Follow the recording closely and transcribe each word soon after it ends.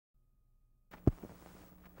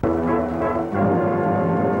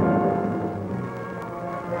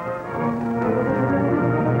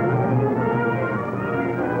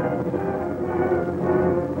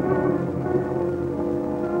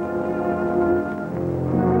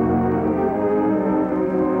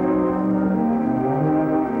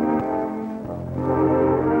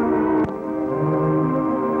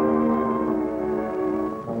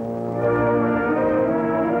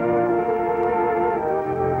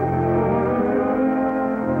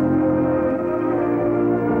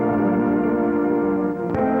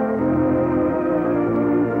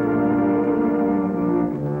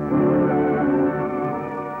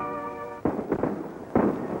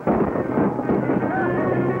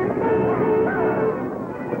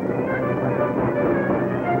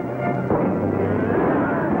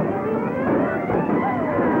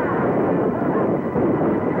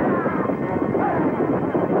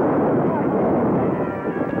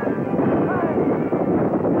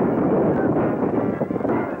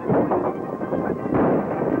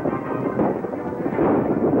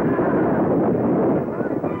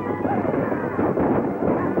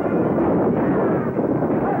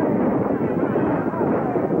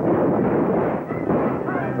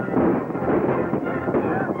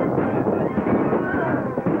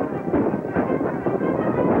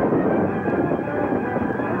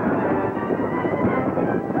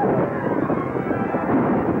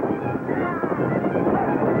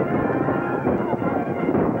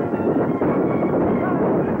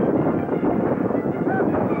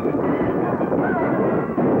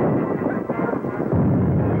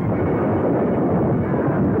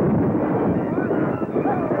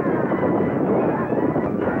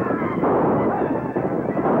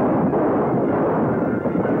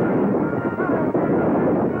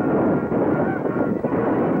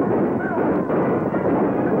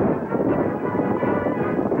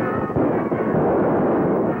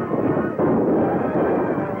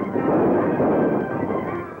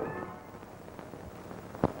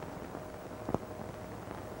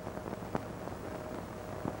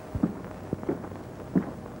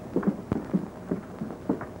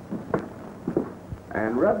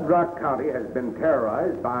And Red Rock County has been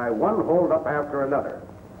terrorized by one holdup after another.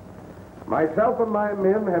 Myself and my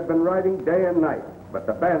men have been riding day and night, but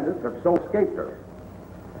the bandits have so escaped us.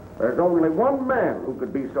 There's only one man who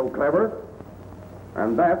could be so clever,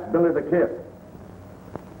 and that's Billy the Kid.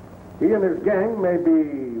 He and his gang may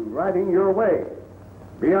be riding your way.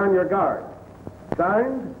 Be on your guard.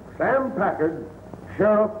 Signed, Sam Packard,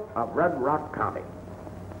 Sheriff of Red Rock County.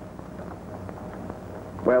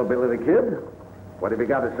 Well, Billy the Kid, what have you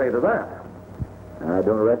got to say to that? I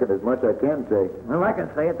don't reckon there's much I can say. Well, I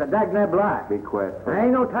can say it's a dagnab lie. Be quiet. There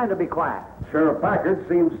ain't no time to be quiet. Sheriff Packard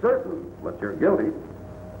seems certain that you're guilty.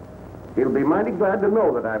 He'll be mighty glad to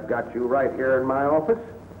know that I've got you right here in my office.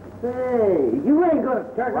 Hey, you ain't gonna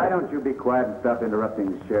turn... Why don't you be quiet and stop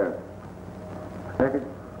interrupting the sheriff? Packard?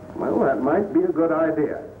 Well, that might be a good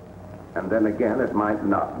idea. And then again, it might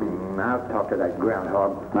not be. I'll talk to that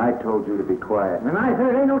groundhog. I told you to be quiet. And I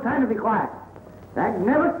said it ain't no time to be quiet.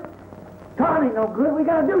 Dagnab it. Talking ain't no good. We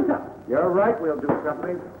gotta do something. You're right, we'll do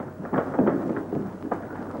something.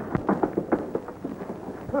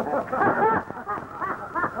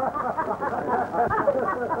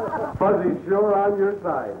 Fuzzy's sure on your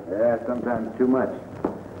side. Yeah, sometimes too much.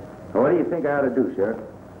 What do you think I ought to do, Sheriff?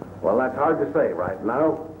 Well, that's hard to say right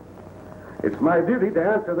now. It's my duty to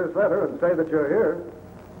answer this letter and say that you're here.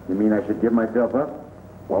 You mean I should give myself up?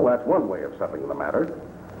 Well, that's one way of settling the matter.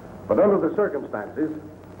 But under the circumstances,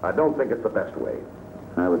 I don't think it's the best way.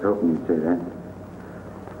 I was hoping you'd say that.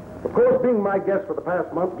 Of course, being my guest for the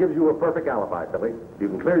past month gives you a perfect alibi, Billy. You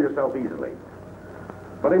can clear yourself easily.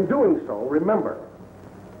 But in doing so, remember,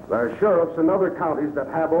 there are sheriffs in other counties that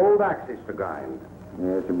have old axes to grind.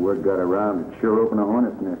 Yeah, some word got around. It sure opened a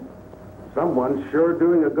hornet's nest. Someone's sure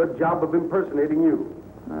doing a good job of impersonating you.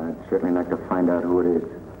 I'd certainly like to find out who it is.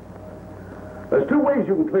 There's two ways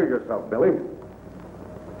you can clear yourself, Billy.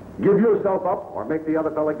 Give yourself up, or make the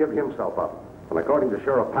other fella give himself up. And according to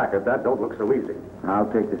Sheriff Packard, that don't look so easy.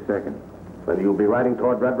 I'll take the second. Then you'll be riding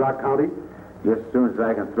toward Red Rock County? Just as soon as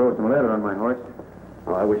I can throw some leather on my horse.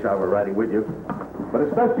 Oh, I wish I were riding with you. But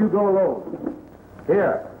it's best you go alone.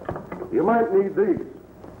 Here, you might need these.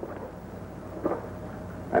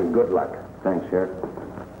 And good luck. Thanks, Sheriff.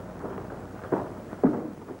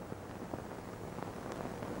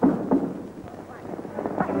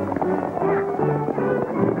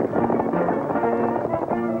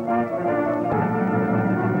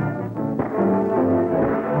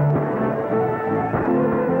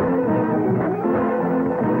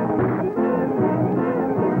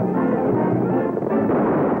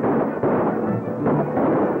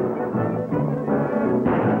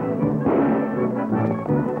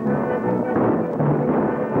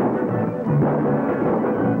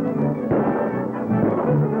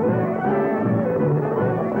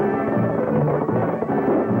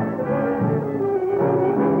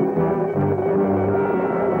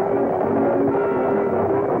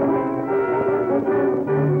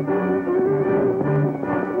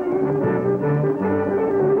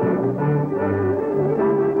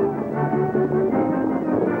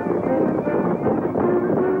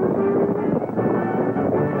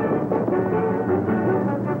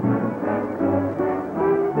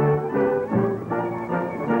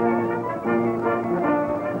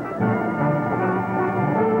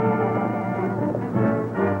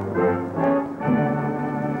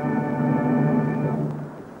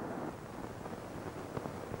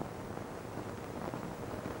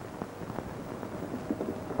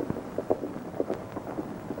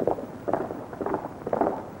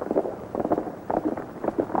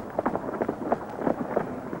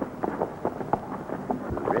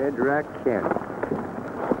 Red Rock County.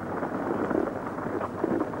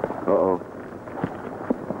 Uh-oh.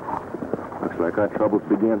 Looks like our troubles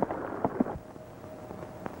begin.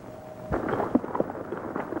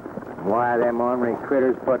 Why, them ornery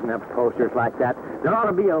critters putting up posters like that? There ought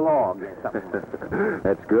to be a law against something.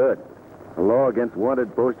 That's good. A law against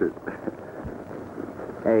wanted posters.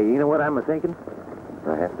 Hey, you know what I'm a-thinking?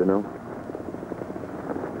 I have to know.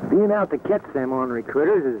 Being out to catch them ornery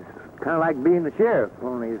critters is kind of like being the sheriff,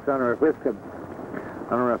 only it's under a whisk of...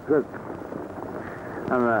 under a whisk...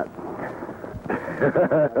 under a...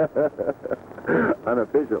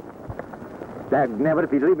 Unofficial. Dagnab it,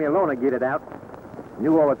 if you'd leave me alone, I'd get it out.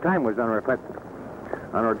 Knew all the time was under a...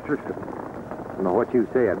 under a... I don't know what you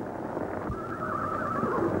said.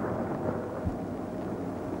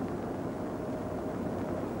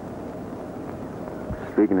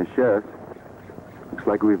 Speaking of sheriffs, looks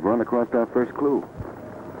like we've run across our first clue.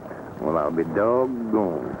 Well, I'll be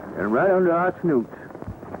doggone. And right under our snoots.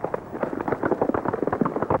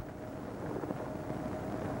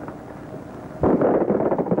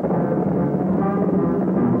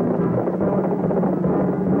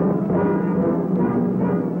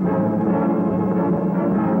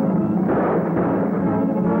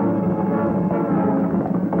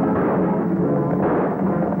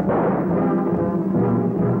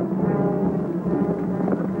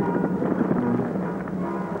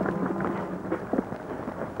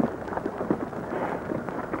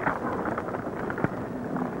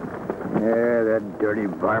 Dirty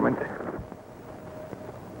varmint.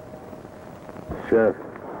 Sheriff,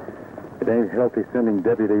 it ain't healthy sending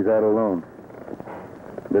deputies out alone.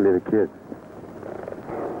 Billy the Kid.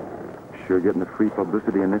 Sure getting the free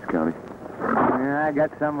publicity in this county. Yeah, I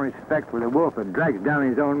got some respect for the wolf that drags down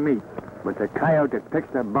his own meat. But the coyote that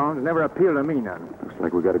picks the bones never appealed to me none. Looks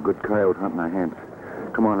like we got a good coyote hunt in our hands.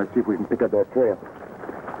 Come on, let's see if we can pick up that trail.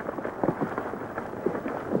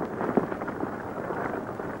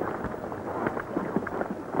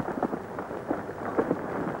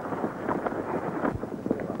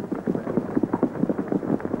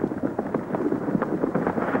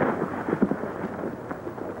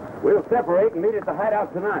 We'll separate and meet at the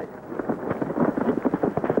hideout tonight.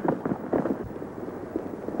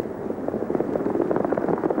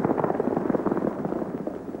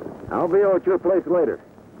 I'll be over at your place later.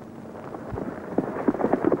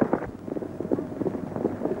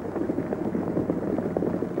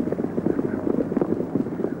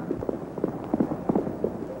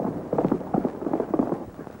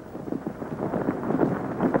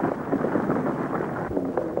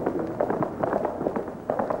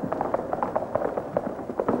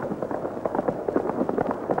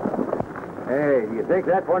 Hey, do you think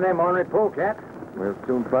that's one of them ornery polecats? We'll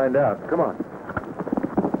soon find out. Come on.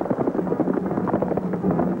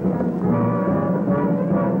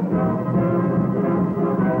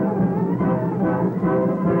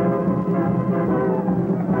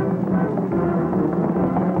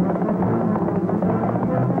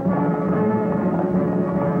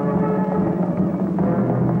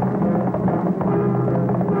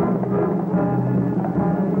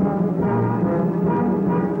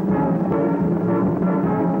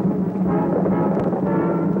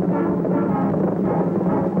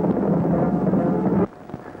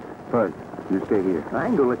 You stay here. I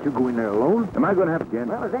ain't gonna let you go in there alone. Am I going to have again?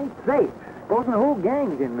 Well, it ain't safe. Supposing the whole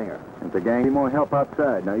gang's in there. If the gang need more help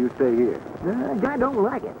outside, now you stay here. Guy don't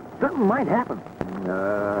like it. Something might happen.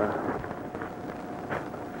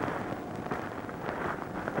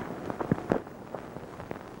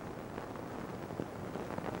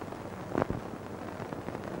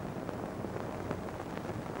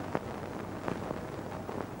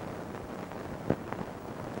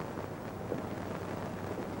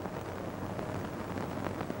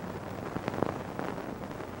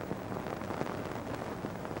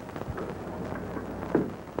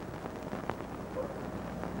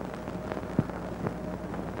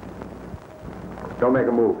 Don't make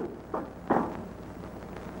a move.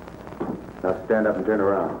 Now stand up and turn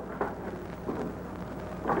around.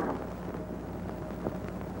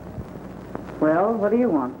 Well, what do you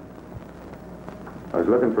want? I was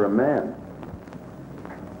looking for a man.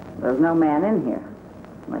 There's no man in here,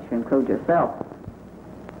 unless you include yourself.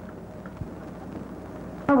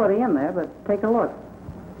 Nobody in there, but take a look.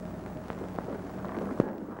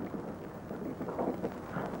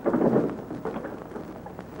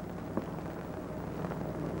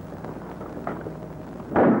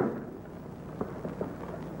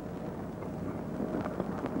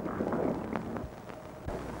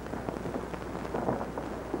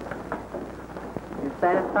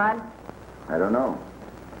 Satisfied? I don't know.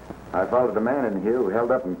 I followed a man in here who held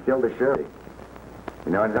up and killed a sheriff.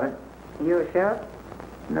 You know anything? You a sheriff?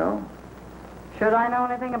 No. Should I know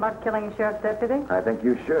anything about killing a sheriff's deputy? I think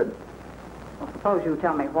you should. Well, suppose you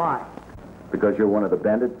tell me why. Because you're one of the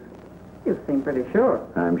bandits? You seem pretty sure.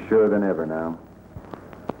 I'm surer than ever now.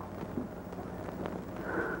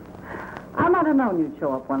 I might have known you'd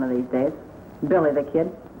show up one of these days. Billy the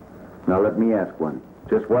Kid. Now let me ask one.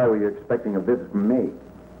 Just why were you expecting a visit from me?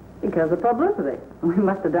 Because of publicity. We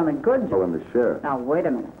must have done a good job. Oh, and the sheriff. Now, wait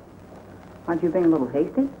a minute. Aren't you being a little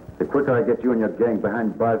hasty? The quicker I get you and your gang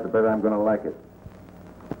behind bars, the better I'm going to like it.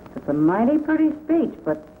 It's a mighty pretty speech,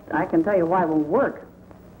 but I can tell you why it won't work.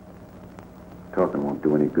 Talking won't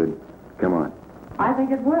do any good. Come on. I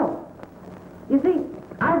think it will. You see,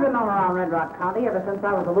 I've been all around Red Rock County ever since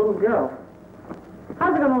I was a little girl.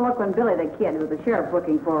 How's it going to look when Billy the Kid, who the sheriff's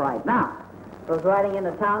looking for right now, goes riding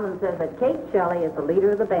into town and says that Kate Shelly is the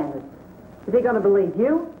leader of the bandits? Is he going to believe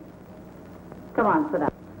you? Come on, sit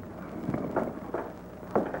down.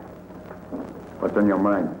 What's on your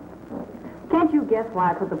mind? Can't you guess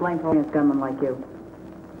why I put the blame for a gunman like you?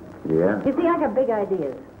 Yeah? You see, I got big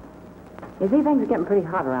ideas. You see, things are getting pretty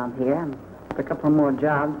hot around here. And for a couple of more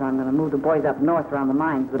jobs, I'm going to move the boys up north around the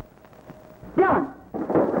mines. But... Dylan!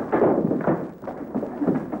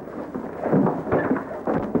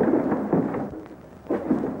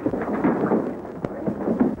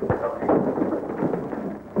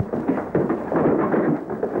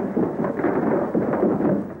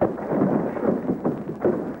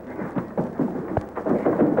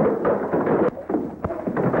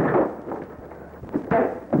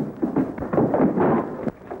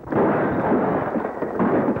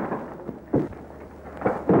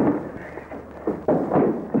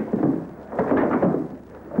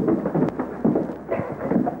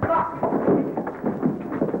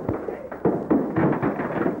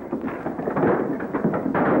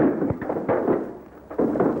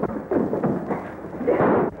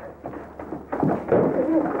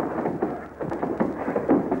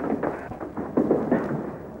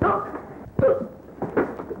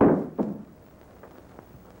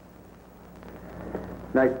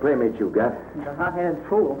 nice playmate you got. He's a hot-headed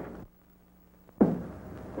fool.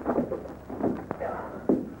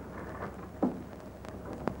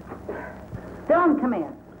 Dylan, come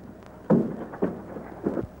in.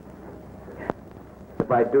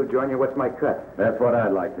 If I do join you, what's my cut? That's what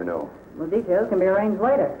I'd like to know. The details can be arranged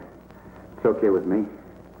later. It's okay with me.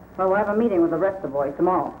 Well, we'll have a meeting with the rest of the boys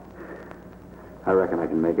tomorrow. I reckon I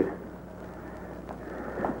can make it.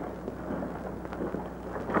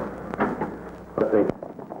 What they...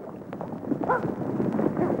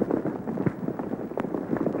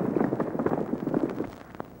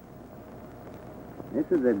 This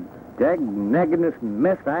is the dag-naggingest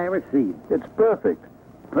mess I ever see. It's perfect.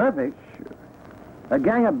 Perfect? Sure. A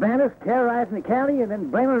gang of bandits terrorizing the county and then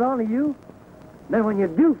blaming it on to you? Then when you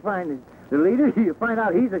do find the leader, you find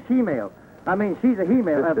out he's a she-male. I mean, she's a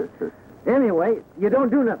he-male. Anyway, you don't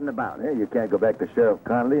do nothing about it. Yeah, you can't go back to Sheriff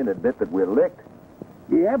Connolly and admit that we're licked.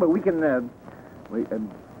 Yeah, but we can,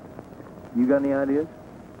 you got any ideas?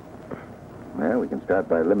 Well, we can start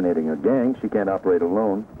by eliminating her gang. She can't operate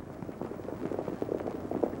alone.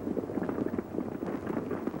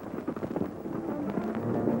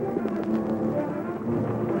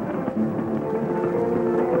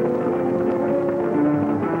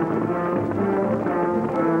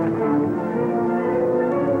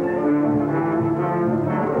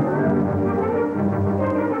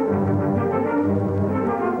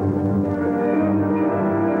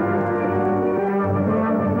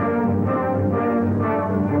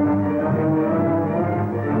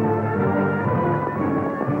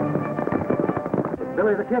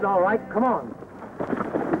 Billy's a kid, all right. Come on.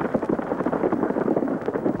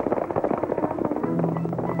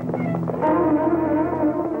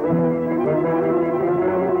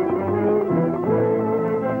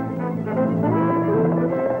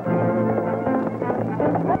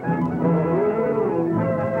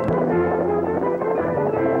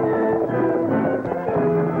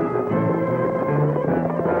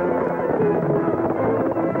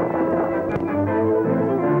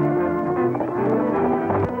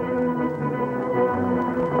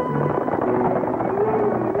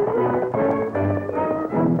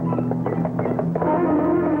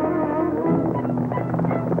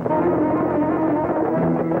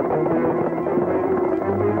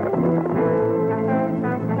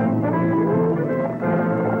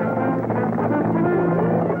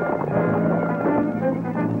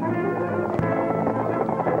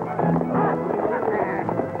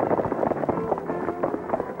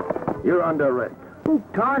 You're under arrest. Who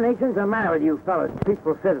tarnation's the matter with you fellas,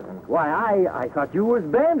 peaceful citizens? Why, I thought you was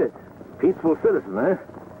bandits. Peaceful citizen, eh?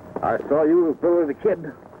 I saw you with Billy the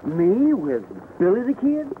Kid. Me with Billy the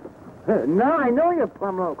Kid? Now I know you're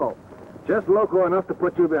plumb loco. Just loco enough to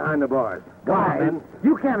put you behind the bars. Come on, Why? then.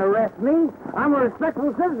 You can't arrest me. I'm a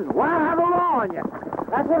respectable citizen. Why have a law on you?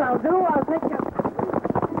 That's what I'll do. I'll take you.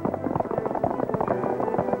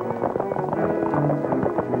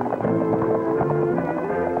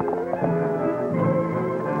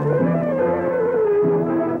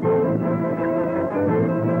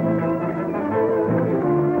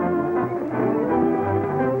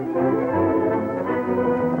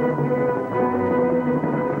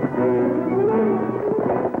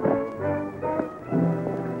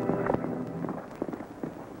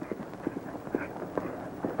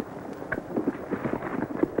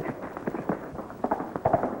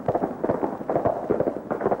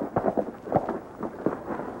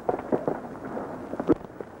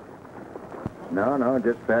 No,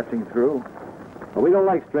 just passing through. Well, we don't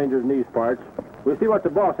like strangers in these parts. We'll see what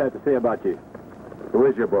the boss has to say about you. Who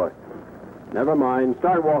is your boss? Never mind.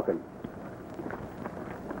 Start walking.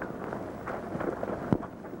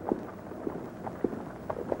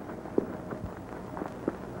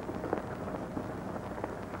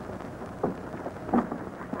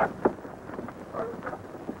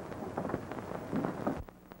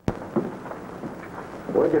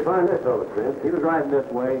 Where'd you find this fellow, Chris? He was riding this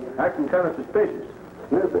way, acting kind of suspicious.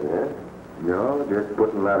 Snooping, huh? No, just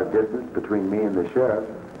putting a lot of distance between me and the sheriff.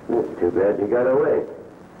 It's too bad you got away.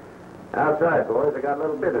 Outside, boys, I got a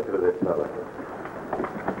little business with this fellow.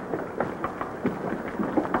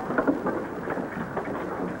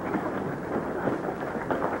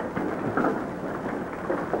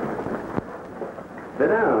 Sit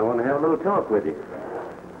down. I want to have a little talk with you.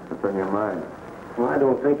 What's on your mind? Well, I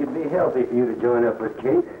don't think it'd be healthy for you to join up with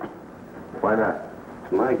Kate. Why not?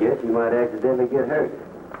 It's my guess you might accidentally get hurt.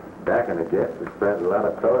 Back in the guess, we spread a lot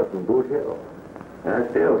of fellas from Boot Hill. I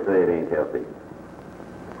still say it ain't healthy.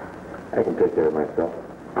 I can take care of myself.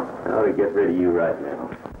 I ought to get rid of you right now.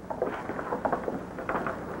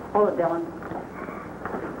 Hold it, Dylan.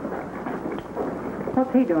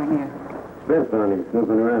 What's he doing here? Smith found him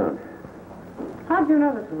snooping around. How'd you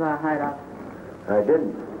know this was our hideout? I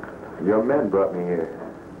didn't. Your men brought me here.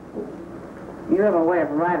 You have a way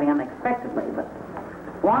of arriving unexpectedly, but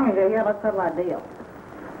as long as you're here, let's settle our deal.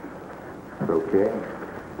 Okay.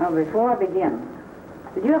 Now, before I begin,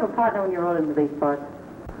 did you have a partner when you rode into these parts?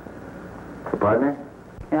 A partner?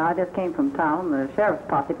 Yeah, I just came from town. The sheriff's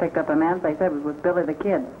posse picked up a man they said was with Billy the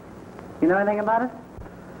Kid. You know anything about it?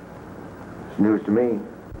 It's news to me.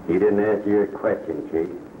 He didn't answer your question, Kate.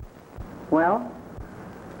 Well?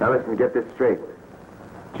 Now listen, get this straight.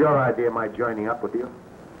 It's your idea of my joining up with you.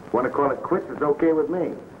 Want to call it quits, it's okay with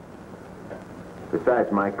me.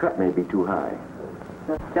 Besides, my cut may be too high.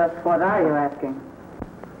 That's just what are you asking?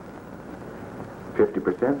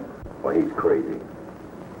 50%? Well, he's crazy.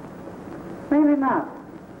 Maybe not.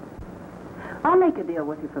 I'll make a deal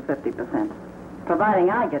with you for 50%, providing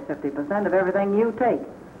I get 50% of everything you take.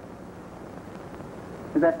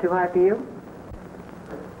 Is that too high for you?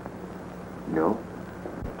 No.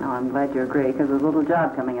 Oh, I'm glad you agree, because there's a little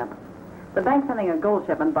job coming up. The bank's sending a gold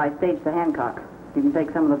shipment by stage to Hancock. You can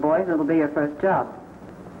take some of the boys, and it'll be your first job.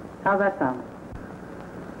 How's that sound?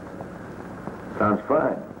 Sounds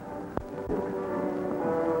fine.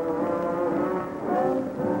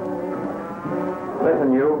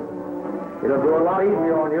 Listen, you. It'll go a lot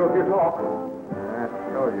easier on you if you talk. I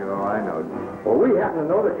told you, I know. Well, we happen to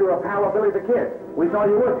know that you're a pal of Billy the Kid. We saw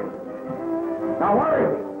you with him. Now, where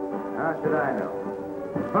is he? How should I know?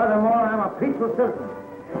 Furthermore, I'm a peaceful citizen.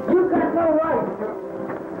 You've got no right.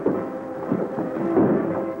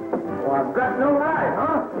 Well, I've got no right,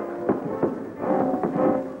 huh?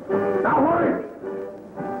 Now, where is he?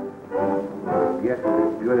 Guess it's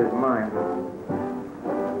as good as mine.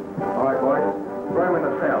 All right, boys. Throw him in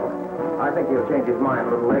the cell. I think he'll change his mind a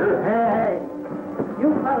little later. Hey,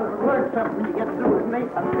 you fellas learn something to get through with me.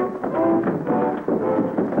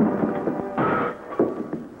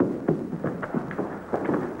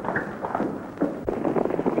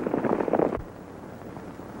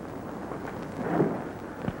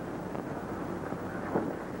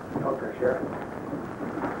 Okay, Sheriff.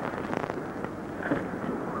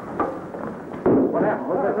 What happened?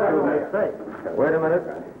 What's that say? Wait a minute.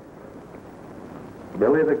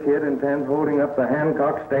 Billy the Kid intends holding up the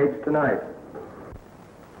Hancock stage tonight.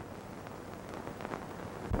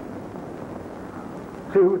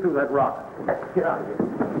 See who threw that rock. Get out of here.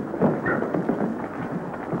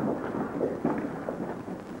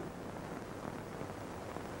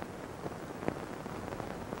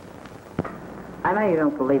 I know you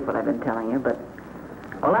don't believe what I've been telling you, but...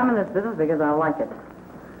 Well, I'm in this business because I like it.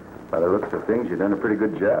 By the looks of things, you've done a pretty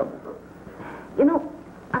good job. You know,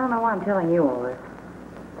 I don't know why I'm telling you all this.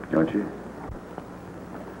 Don't you?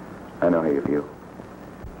 I know how you feel.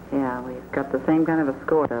 Yeah, we've got the same kind of a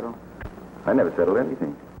score settle. I never settled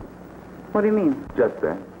anything. What do you mean? Just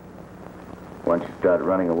that. Once you start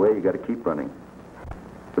running away, you got to keep running.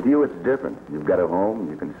 With you, it's different. You've got a home,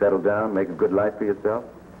 you can settle down, make a good life for yourself.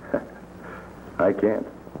 I can't.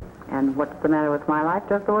 And what's the matter with my life?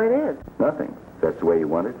 Just the way it is. Nothing. That's the way you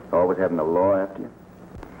want it. Always having the law after you.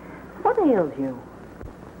 What ails you?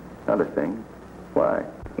 Not a thing. Why?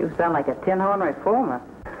 You sound like a tin-horn reformer.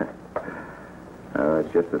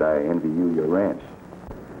 It's just that I envy you your ranch.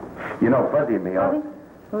 You know, Fuzzy and me... Fuzzy?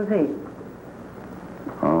 Who's he?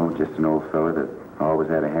 Oh, just an old fella that always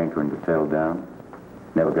had a hankering to settle down.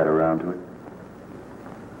 Never got around to it.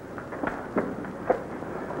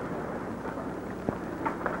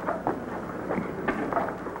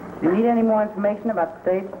 Do you need any more information about the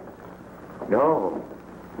stage? No.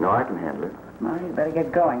 No, I can handle it. Well, you better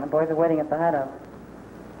get going. The boys are waiting at the hideout.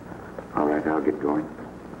 All right, I'll get going.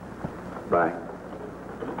 Bye.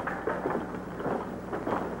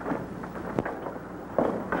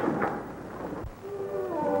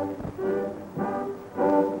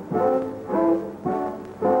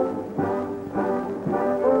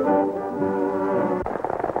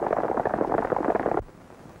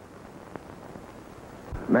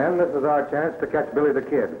 Men, this is our chance to catch Billy the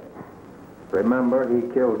Kid. Remember,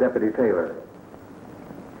 he killed Deputy Taylor.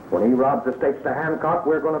 When he robs the stage to Hancock,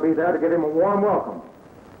 we're going to be there to give him a warm welcome.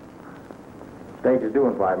 Stage is due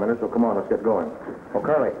in 5 minutes, so come on, let's get going. Oh,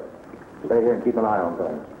 Curly, stay here and keep an eye on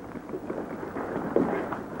things.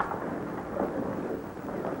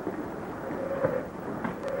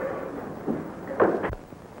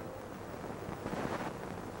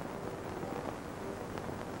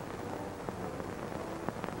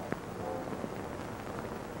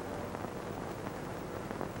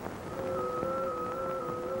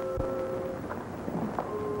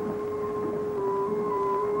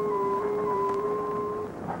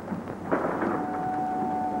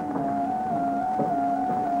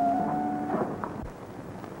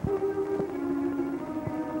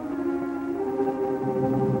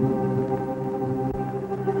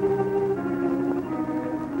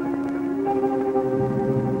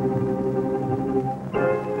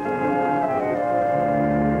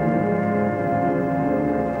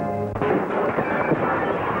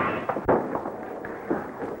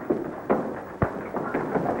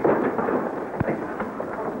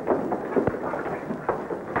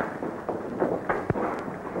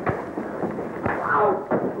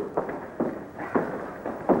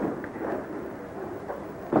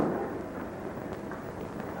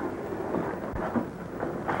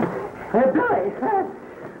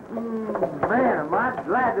 Man, am I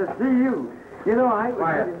glad to see you. You know,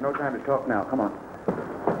 Quiet. No time to talk now. Come on.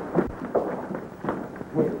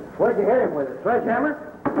 What'd you hit him with, a sledgehammer?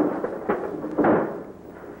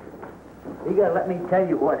 You gotta let me tell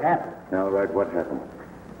you what happened. Now, all right, what happened?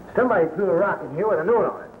 Somebody threw a rock in here with a note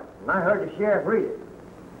on it, and I heard the sheriff read it.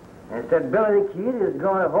 And it said Billy the Kid is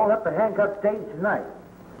going to hold up the handcuffed stage tonight.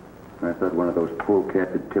 I thought one of those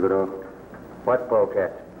polecats had tipped it off. What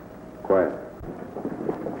polecat? Quiet.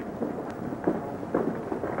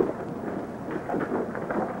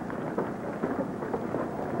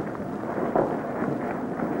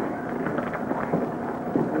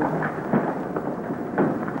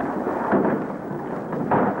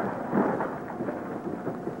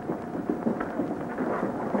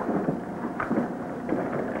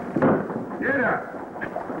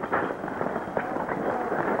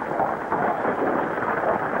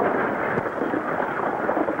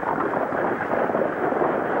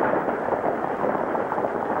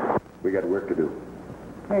 We got work to do.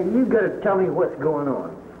 Hey, you gotta tell me what's going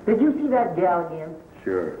on. Did you see that gal again?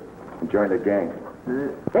 Sure. Join the gang.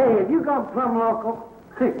 Hey, have you gone plumb local?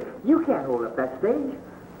 You can't hold up that stage.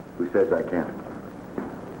 Who says I can't?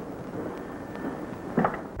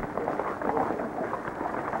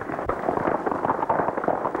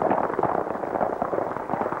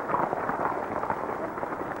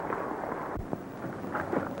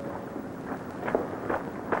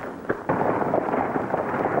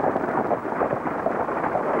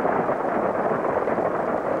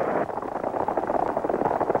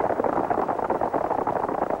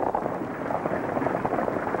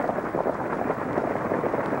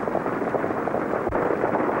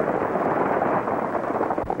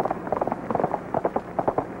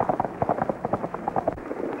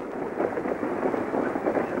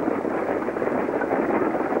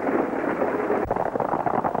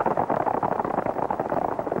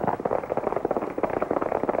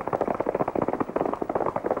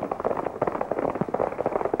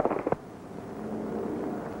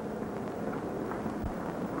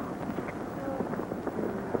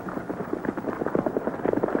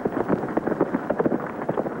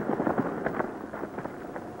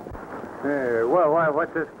 Well,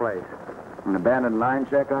 what's this place? An abandoned line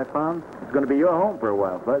shack I found. It's going to be your home for a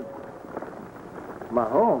while, Fuzz. My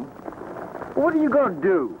home? What are you going to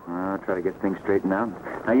do? I'll try to get things straightened out.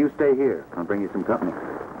 Now, you stay here. I'll bring you some company.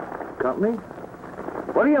 Company?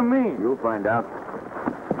 What do you mean? You'll find out.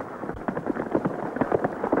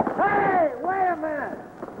 Hey, wait a minute!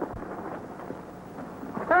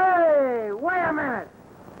 Hey, wait a minute!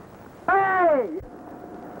 Hey!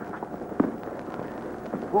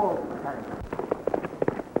 Whoa,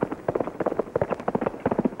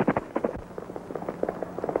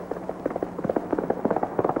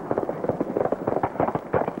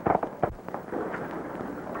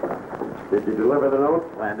 Did you deliver the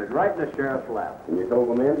note? Landed right in the sheriff's lap. And you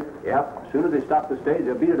told them in? Yep. As soon as they stopped the stage,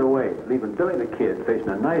 they beat it away, leaving Billy the Kid facing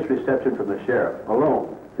a nice reception from the sheriff,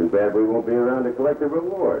 alone. Too bad we won't be around to collect the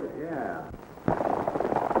reward. Yeah.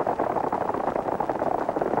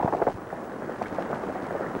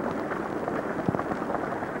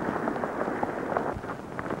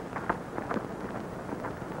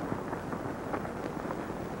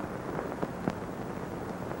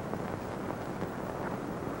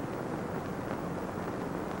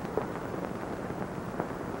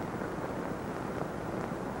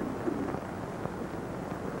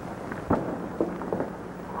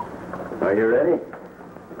 Are you ready?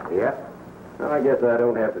 Yeah. Well, I guess I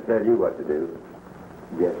don't have to tell you what to do.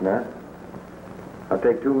 Guess not. I'll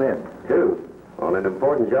take 2 men. 2? On an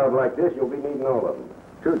important job like this, you'll be needing all of them.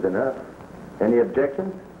 2's enough. Any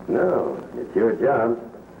objections? No, it's your job.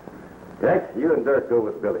 Rex, you and Dirk go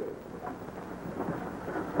with Billy.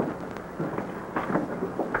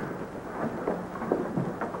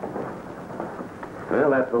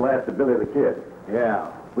 Well, that's the last of Billy the Kid.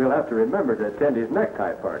 Yeah. We'll have to remember to attend his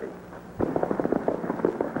necktie party.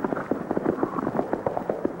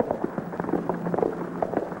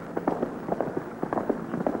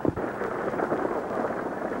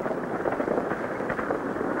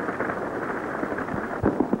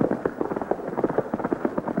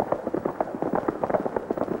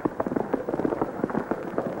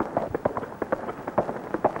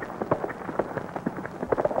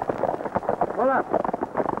 Hold up.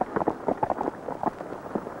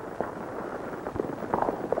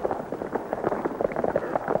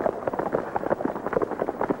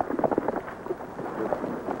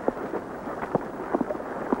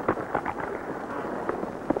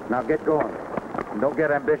 Now get going. And don't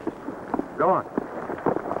get ambitious. Go on.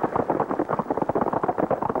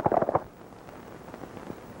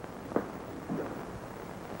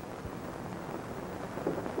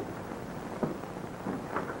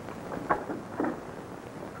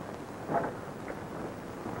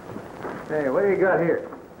 Hey, what do you got here?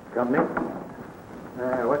 Company?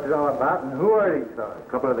 What's it all about, and who are these fellas? A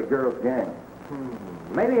couple of the girls' gang.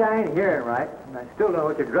 Maybe I ain't hearing right, and I still don't know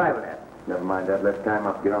what you're driving at. Never mind that. Let's tie 'em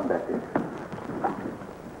up. Get on back there.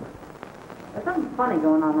 There's something funny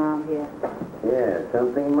going on around here. Yeah,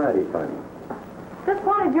 something mighty funny. Just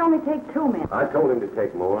why did you only take 2 men? I told him to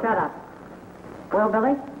take more. Shut up. Well,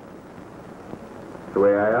 Billy, It's the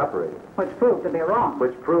way I operate. which proved to be wrong.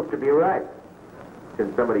 Which proved to be right.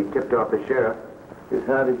 Since somebody tipped off the sheriff. Just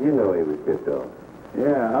how did you know he was tipped off?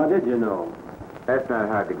 Yeah, how did you know? That's not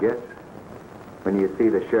hard to guess. When you see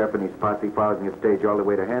the sheriff and his posse following your stage all the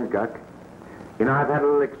way to Hancock. You know, I've had a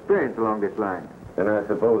little experience along this line. And I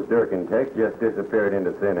suppose Dirk and Tex just disappeared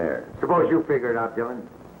into thin air. Suppose you figure it out, Dylan.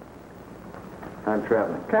 I'm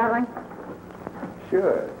traveling. Traveling?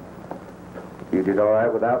 Sure. You did all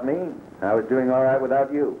right without me. I was doing all right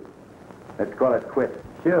without you. Let's call it quits.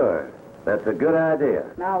 Sure. That's a good idea.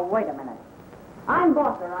 Now, wait a minute. I'm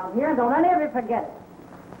boss around here, and don't any of you forget it.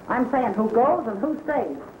 I'm saying who goes and who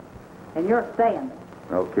stays. And you're staying.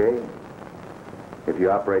 Okay. If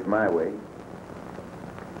you operate my way.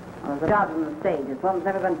 Well, there's a job on the stage. It's one that's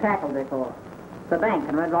never been tackled before. The bank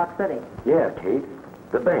in Red Rock City. Yeah, Kate.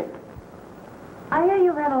 The bank. I hear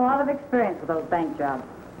you've had a lot of experience with those bank jobs.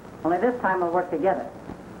 Only this time we'll work together.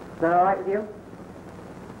 Is that all right with you?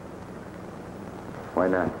 Why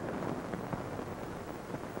not?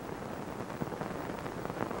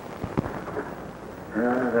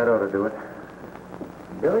 That ought to do it.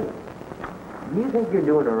 Billy, do you think you're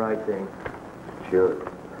doing the right thing? Sure.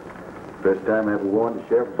 First time I ever warned the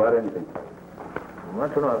sheriff about anything. Well,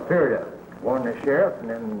 that's what I feared of. Warning the sheriff and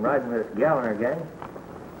then riding with this Galliner gang.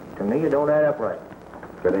 To me, it don't add up right.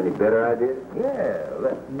 Got any better ideas? Yeah,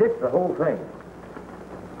 let's ditch the whole thing.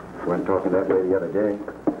 You weren't talking that way the other day.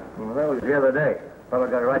 Well, that was the other day. Fellow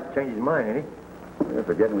got a right to change his mind, ain't he? You're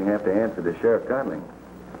forgetting we have to answer to Sheriff Conley.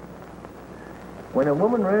 When a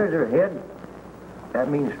woman rears her head, that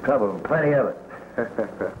means trouble, and plenty of it.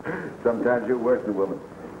 Sometimes you're worse than a woman.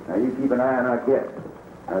 Now, you keep an eye on our guest.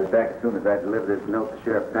 I'll be back as soon as I deliver this note to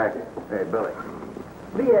Sheriff Packard. Hey, Billy,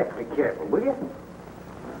 be extra careful, will you?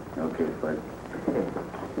 Okay, Bud.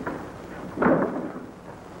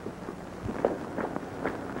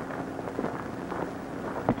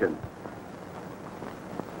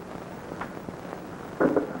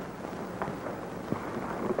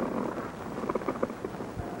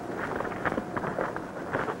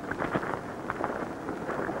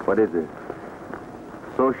 What is this?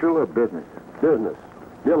 Social or business? Business.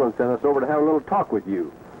 Dylan sent us over to have a little talk with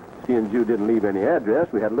you. Seeing you didn't leave any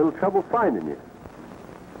address, we had a little trouble finding you.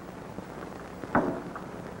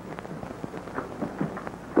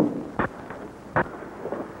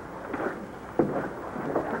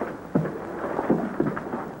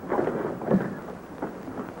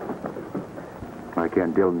 Why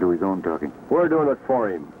can't Dylan do his own talking? We're doing it for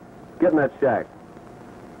him. Get in that shack.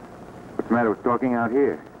 What's the matter with talking out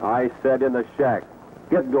here? I said in the shack.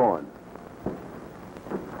 Get going.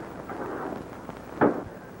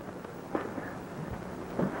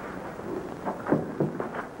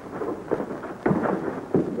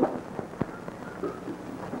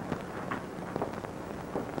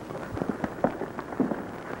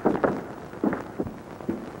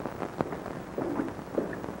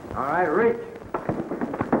 All right, Rich.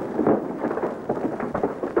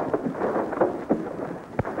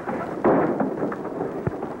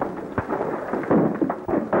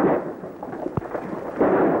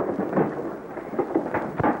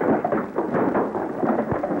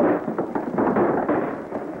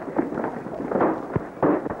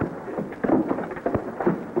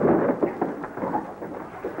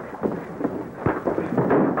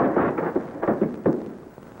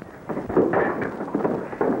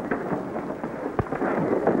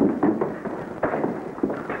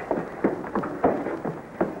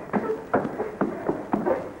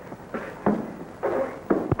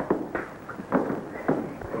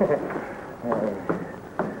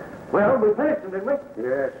 Well, we finished them, didn't we?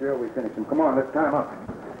 Yeah, sure, we finished him. Come on, let's tie him up.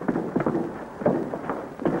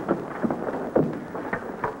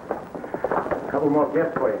 A couple more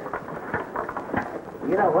guests for you.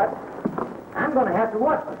 You know what? I'm going to have to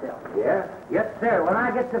watch myself. Yeah? Yes, sir. When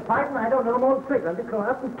I get to fighting, I don't know more tricks. I'm just going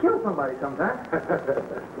to have to kill somebody sometime.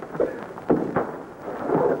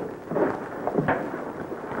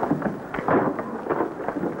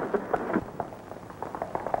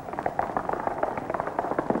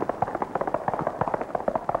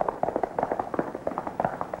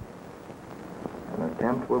 An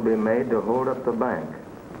attempt will be made to hold up the bank.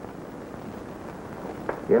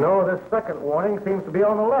 You know, this second warning seems to be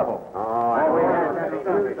on the level. I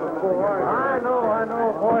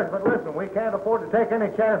know, boys, but listen, we can't afford to take any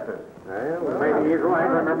chances. Well, maybe he's right. I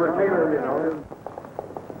remember feeling, you know.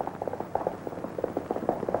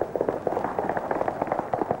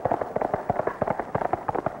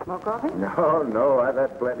 More coffee? No, I've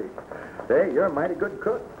had plenty. Say, you're a mighty good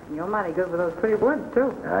cook. You're mighty good with those pretty words,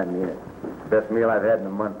 too. I mean it. Best meal I've had in a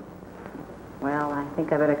month. Well, I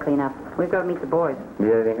think I better clean up. We've got to meet the boys.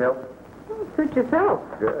 Need anything else? Suit yourself.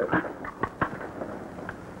 Good.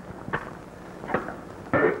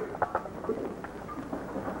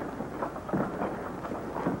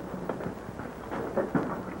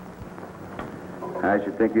 I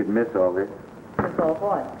should think you'd miss all this. Miss all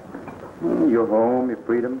what? Your home, your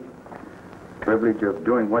freedom, privilege of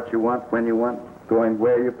doing what you want, when you want, going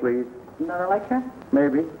where you please. Another lecture?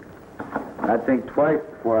 Maybe. I'd think twice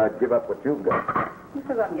before I'd give up what you've got. You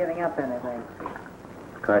said I'm giving up anything.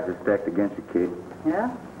 Cards are stacked against you, kid.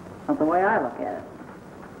 Yeah? Not the way I look at it.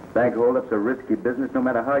 Bank holdups are risky business no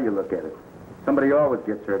matter how you look at it. Somebody always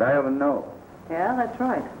gets hurt. I ought to know. Yeah, that's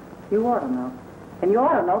right. You ought to know. And you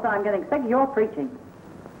ought to know that I'm getting sick of your preaching.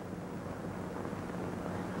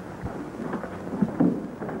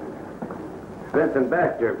 Spence and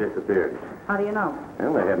Baxter have disappeared. How do you know?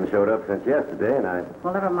 Well, they haven't showed up since yesterday, and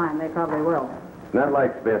Well, never mind. They probably will. it's not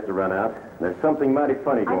like Spence to run out. There's something mighty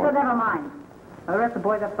funny I going said never mind. Are the rest of the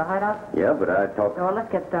boys up at the hideout? Yeah, but I talked... Well,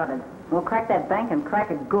 let's get started. We'll crack that bank and crack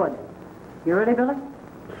it good. You ready, Billy?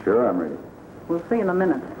 Sure, I'm ready. We'll see in a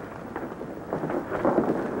minute.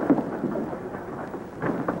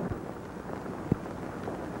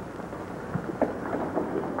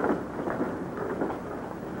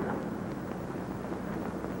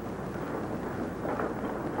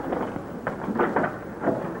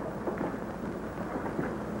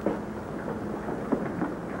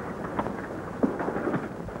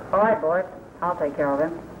 All right, boys. I'll take care of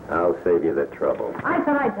him. I'll save you the trouble. I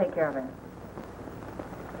said I'd take care of him.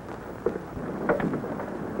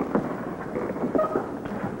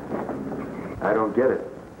 I don't get it.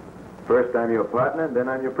 First I'm your partner, then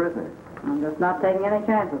I'm your prisoner. I'm just not taking any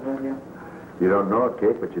chances with you. You don't know it,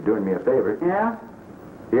 Kate, but you're doing me a favor. Yeah?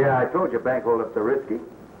 Yeah, I told you bank holdups are risky.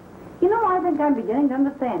 You know, I think I'm beginning to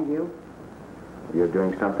understand you. You're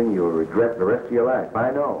doing something you'll regret the rest of your life.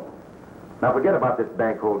 I know. Now forget about this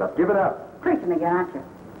bank holdup. Give it up. Preaching again, aren't you?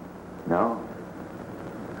 No.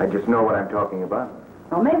 I just know what I'm talking about.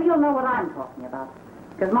 Well, maybe you'll know what I'm talking about.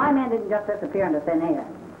 Because my man didn't just disappear into thin air.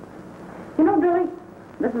 You know, Billy,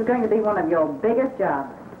 this is going to be one of your biggest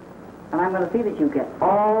jobs. And I'm going to see that you get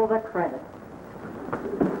all the credit.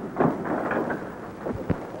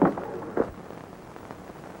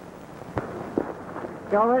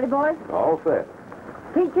 You all ready, boys? All set.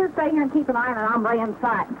 Pete, you stay here and keep an eye on an hombre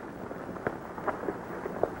inside.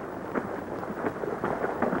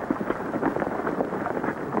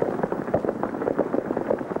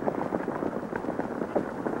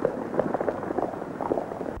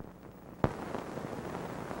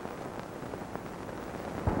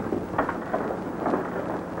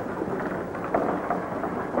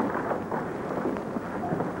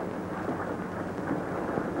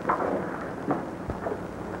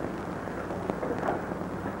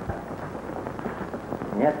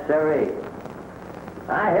 Yes, sirree.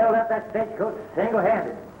 I held up that stagecoach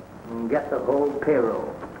single-handed and got the whole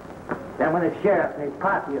payroll. Then when the sheriff and his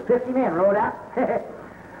posse of 50 men rode out,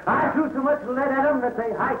 I threw so much lead at them that they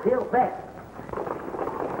hightailed fast.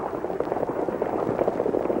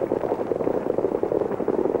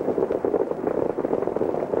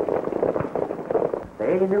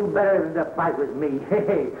 They knew better than to fight with me.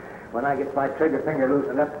 When I get my trigger finger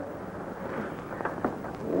loosened up.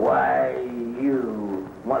 Why, you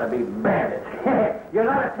want to be bandits. You're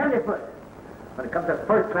not a tenderfoot. When it comes to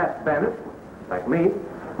first-class bandits, like me,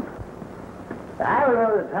 I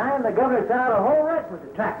remember the time the governor sent out a whole regiment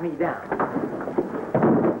to track me down.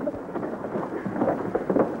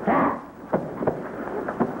 Ha!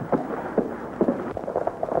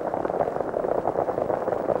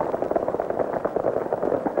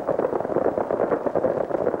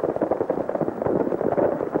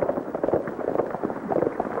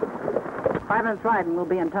 Five minutes ride and we'll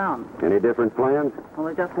be in town. Any different plans? Well,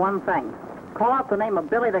 there's just one thing. Call out the name of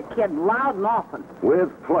Billy the Kid loud and often. With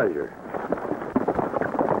pleasure.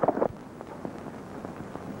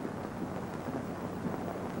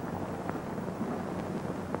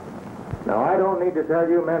 Now, I don't need to tell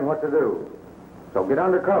you men what to do. So get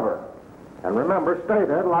under cover. And remember, stay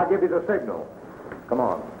there till I give you the signal. Come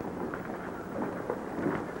on.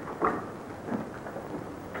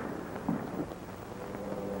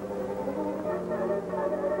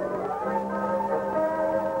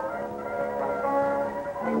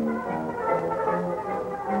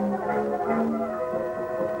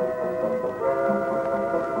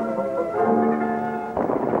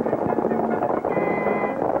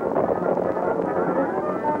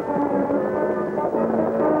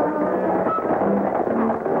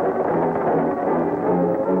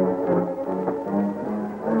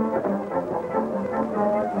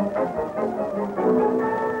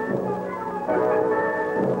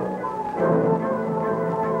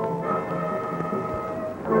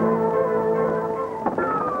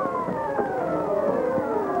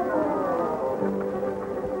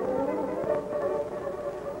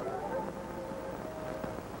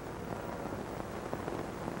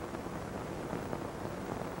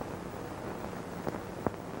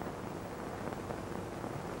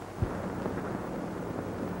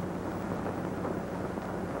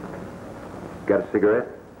 Got a cigarette?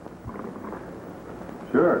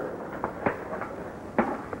 Sure.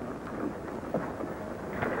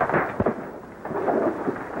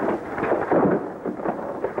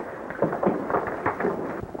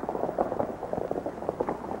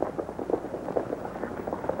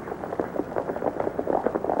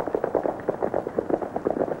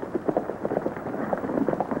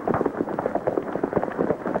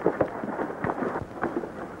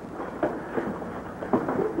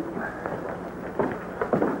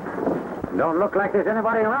 Don't look like there's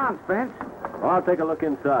anybody around, Spence. Well, I'll take a look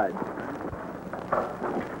inside.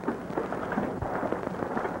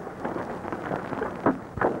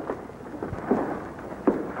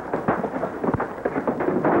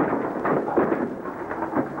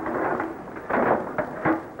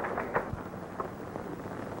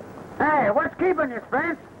 Hey, what's keeping you,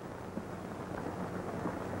 Spence?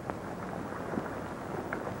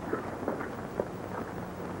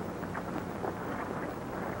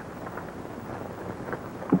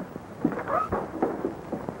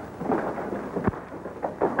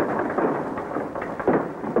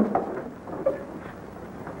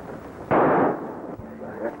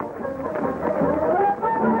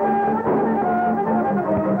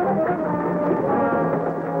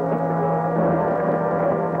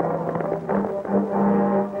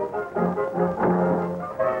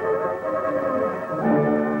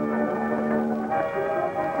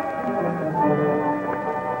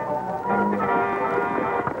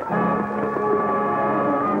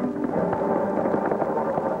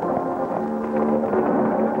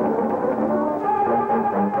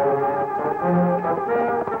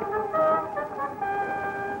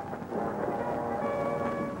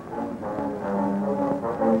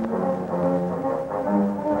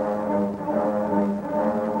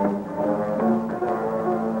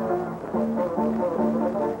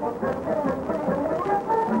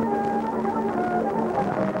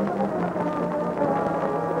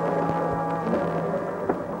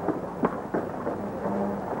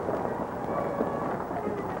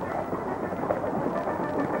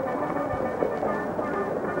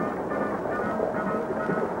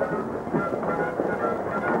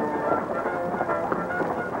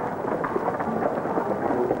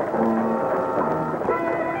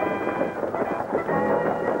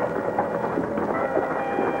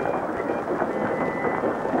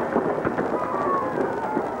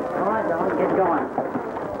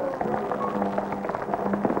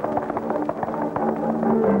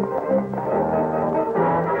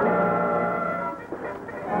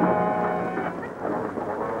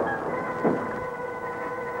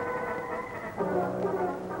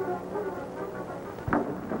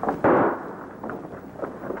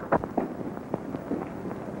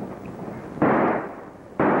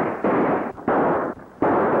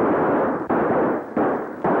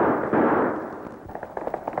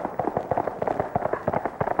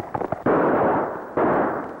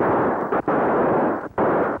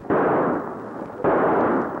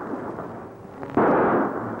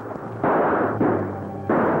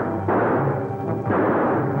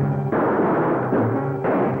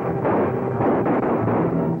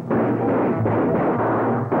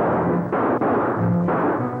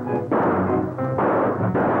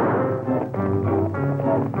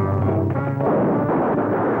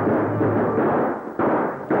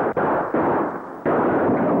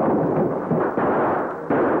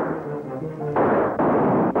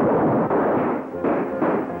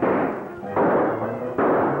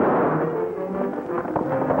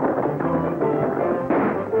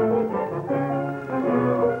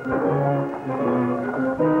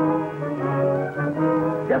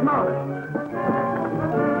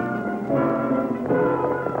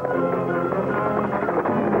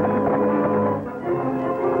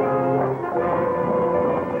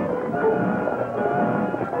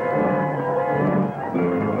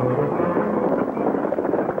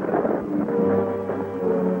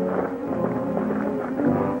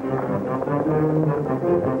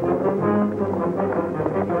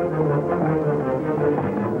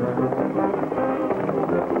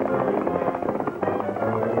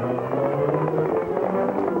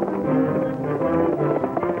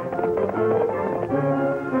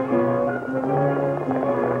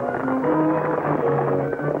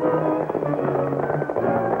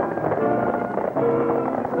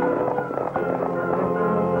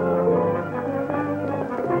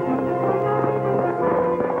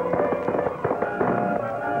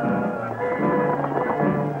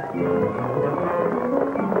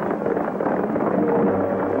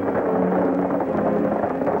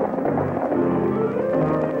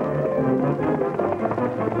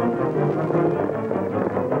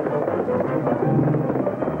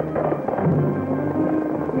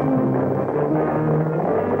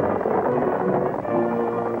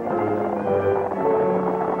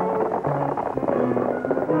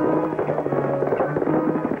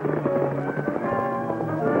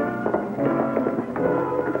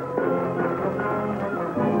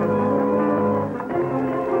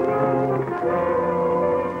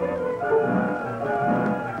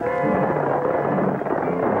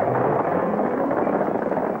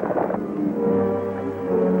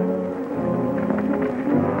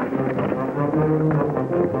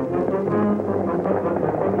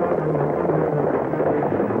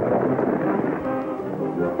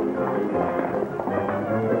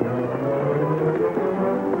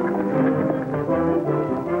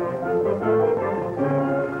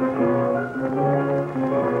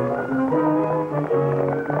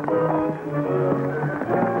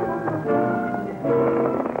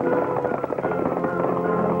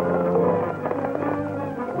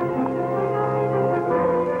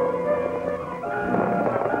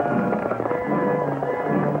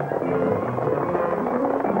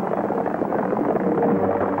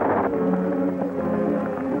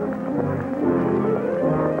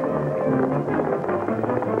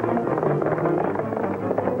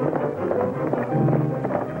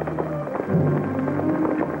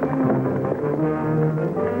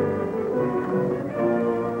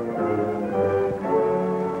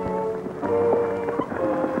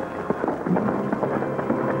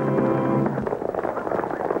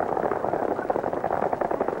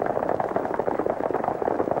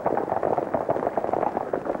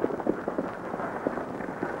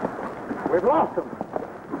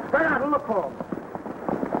 look for him.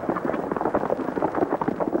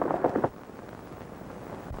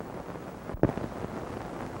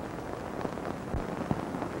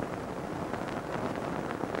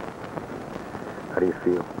 How do you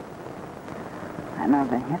feel? I know I've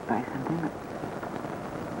been hit by something, but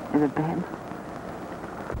is it bad?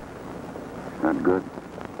 Not good.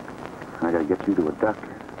 I gotta get you to a doctor.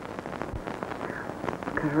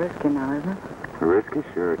 Kind of risky now, isn't it? Risky?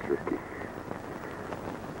 Sure, it's risky.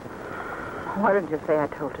 Why didn't you say I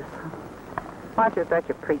told you so? Why don't you start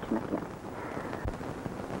your preaching again?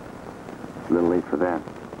 It's a little late for that.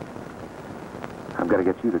 I've got to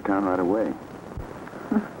get you to town right away.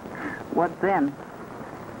 What then?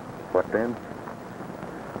 What then?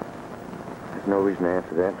 There's no reason to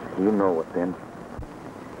answer that. You know what then.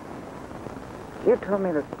 You told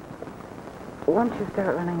me that once you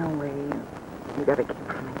start running away, you got to keep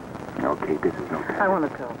from me. Okay, this is no time. I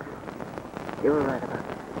want to talk. You were right about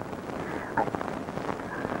that.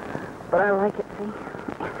 But I like it, see?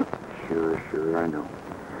 Sure, I know.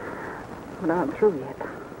 But I'm not through yet.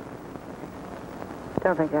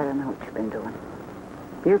 Don't think I don't know what you've been doing.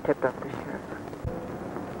 You tipped off the sheriff.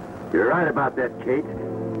 You're right about that, Kate.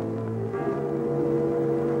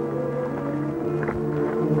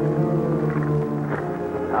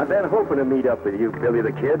 I've been hoping to meet up with you, Billy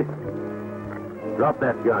the Kid. Drop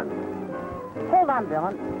that gun. Hold on,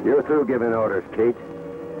 Dylan. You're through giving orders, Kate.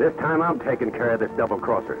 This time I'm taking care of this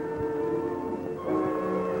double-crosser.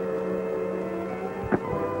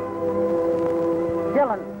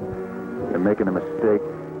 Dylan. You're making a mistake.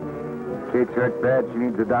 Kate's hurt bad. She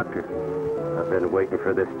needs a doctor. I've been waiting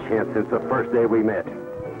for this chance since the first day we met.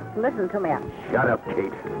 Listen to me. Shut up,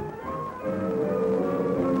 Kate.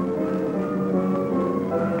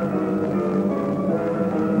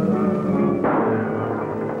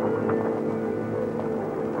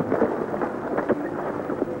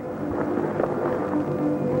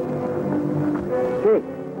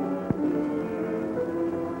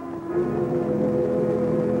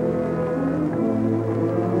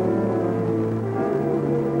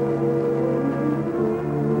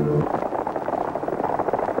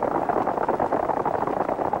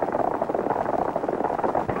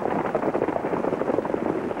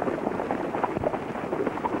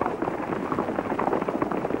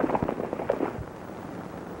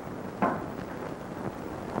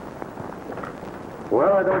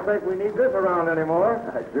 Well, I don't think we need this around anymore.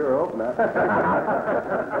 I sure hope not.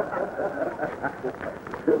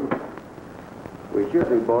 We should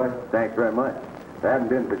be, boy. Thanks very much. If it hadn't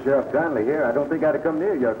been for Sheriff Conley here, I don't think I'd have come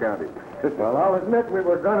near your county. Well, I'll admit we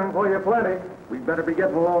were gunning for you plenty. We'd better be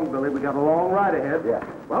getting along, Billy. We got a long ride ahead. Yeah.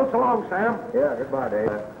 Well, so long, Sam. Yeah, goodbye, Dave.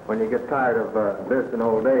 When you get tired of visiting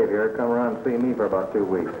old Dave here, come around and see me for about 2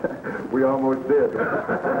 weeks. We almost did.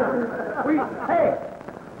 Hey!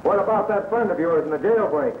 What about that friend of yours in the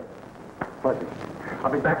jailbreak? Pleasure.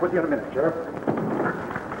 I'll be back with you in a minute, Sheriff.